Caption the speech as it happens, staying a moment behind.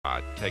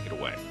take it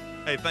away.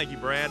 Hey, thank you,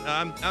 Brad.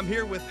 I'm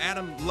here with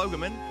Adam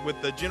Logeman, with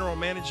the general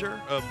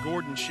manager of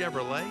Gorden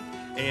Chevrolet,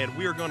 and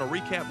we are going to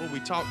recap what we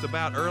talked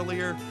about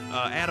earlier.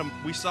 Adam,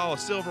 we saw a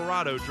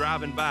Silverado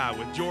driving by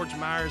with George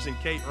Myers and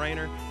Kate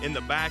Rayner in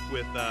the back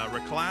with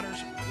recliners.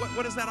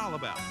 What is that all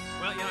about?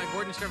 Well, at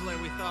Gorden Chevrolet,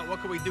 we thought,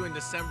 what could we do in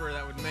December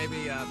that would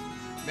maybe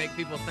make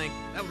people think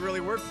that would really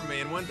work for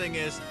me? And one thing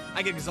is,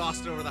 I get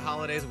exhausted over the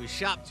holidays. We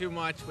shop too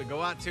much, we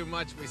go out too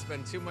much, we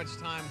spend too much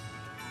time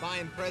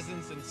buying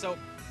presents, and so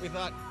we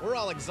thought we're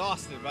all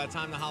exhausted by the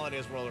time the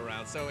holidays roll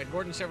around. So at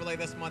Gorden Chevrolet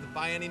this month,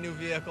 buy any new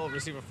vehicle,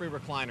 receive a free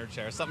recliner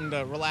chair, something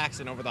to relax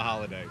in over the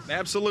holidays.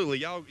 Absolutely.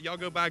 Y'all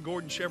go by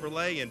Gorden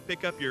Chevrolet and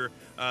pick up your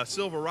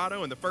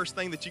Silverado, and the first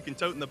thing that you can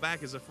tote in the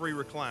back is a free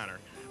recliner.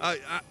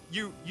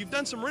 You've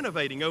done some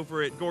renovating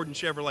over at Gorden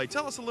Chevrolet.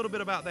 Tell us a little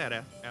bit about that,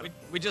 Adam.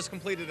 We just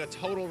completed a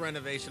total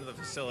renovation of the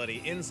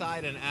facility,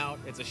 inside and out.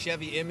 It's a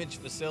Chevy image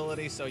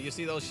facility, so you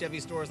see those Chevy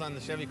stores on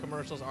the Chevy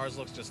commercials. Ours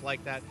looks just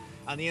like that.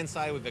 On the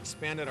inside, we've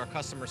expanded our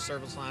customer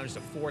service lounge to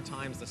 4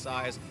 times the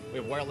size. We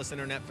have wireless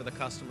internet for the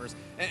customers,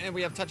 and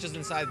we have touches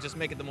inside that just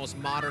make it the most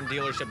modern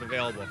dealership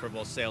available for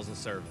both sales and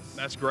service.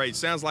 That's great.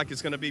 Sounds like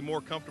it's going to be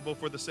more comfortable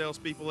for the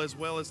salespeople as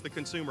well as the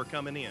consumer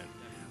coming in.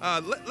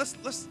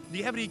 Do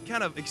you have any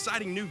kind of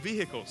exciting new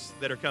vehicles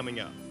that are coming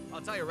up?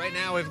 I'll tell you right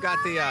now, we've got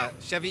the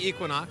Chevy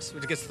Equinox,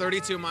 which gets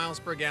 32 miles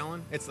per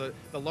gallon. It's the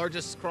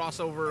largest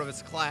crossover of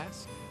its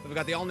class. We've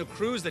got the all-new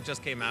Cruze that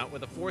just came out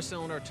with a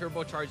 4-cylinder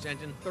turbocharged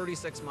engine,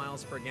 36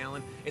 miles per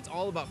gallon. It's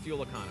all about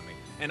fuel economy.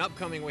 And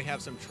upcoming, we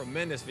have some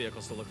tremendous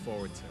vehicles to look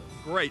forward to.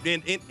 Great.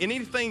 And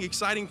anything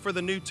exciting for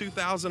the new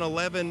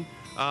 2011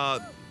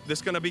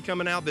 that's going to be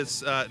coming out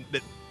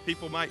that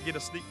people might get a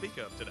sneak peek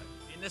of today?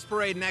 In this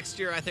parade next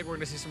year, I think we're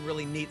going to see some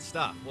really neat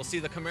stuff. We'll see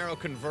the Camaro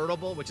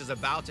convertible, which is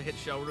about to hit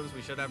showrooms.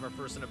 We should have our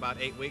first in about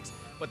 8 weeks.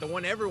 But the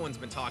one everyone's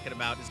been talking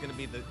about is going to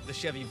be the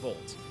Chevy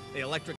Volt, the electric